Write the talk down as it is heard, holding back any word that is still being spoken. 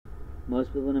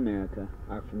Most people in America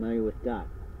are familiar with God.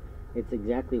 It's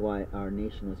exactly why our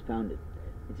nation was founded.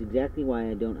 It's exactly why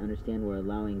I don't understand we're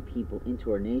allowing people into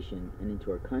our nation and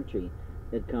into our country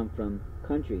that come from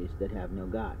countries that have no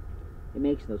God. It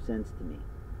makes no sense to me.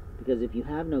 Because if you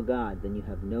have no God, then you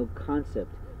have no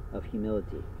concept of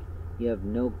humility. You have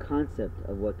no concept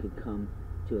of what could come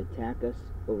to attack us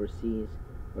overseas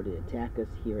or to attack us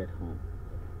here at home.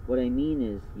 What I mean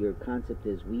is, your concept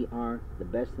is we are the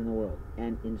best in the world,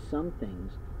 and in some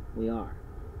things we are.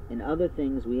 In other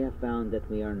things we have found that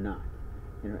we are not.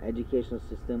 In our educational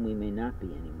system we may not be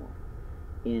anymore.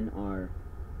 In our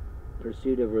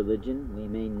pursuit of religion we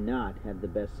may not have the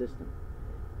best system.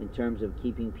 In terms of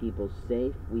keeping people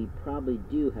safe, we probably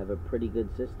do have a pretty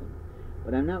good system.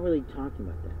 But I'm not really talking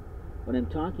about that. What I'm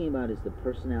talking about is the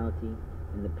personality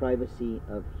and the privacy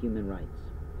of human rights.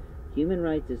 Human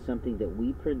rights is something that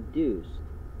we produce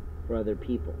for other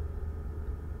people.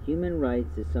 Human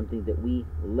rights is something that we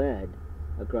led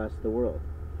across the world.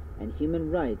 And human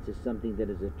rights is something that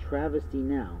is a travesty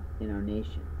now in our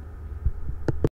nation.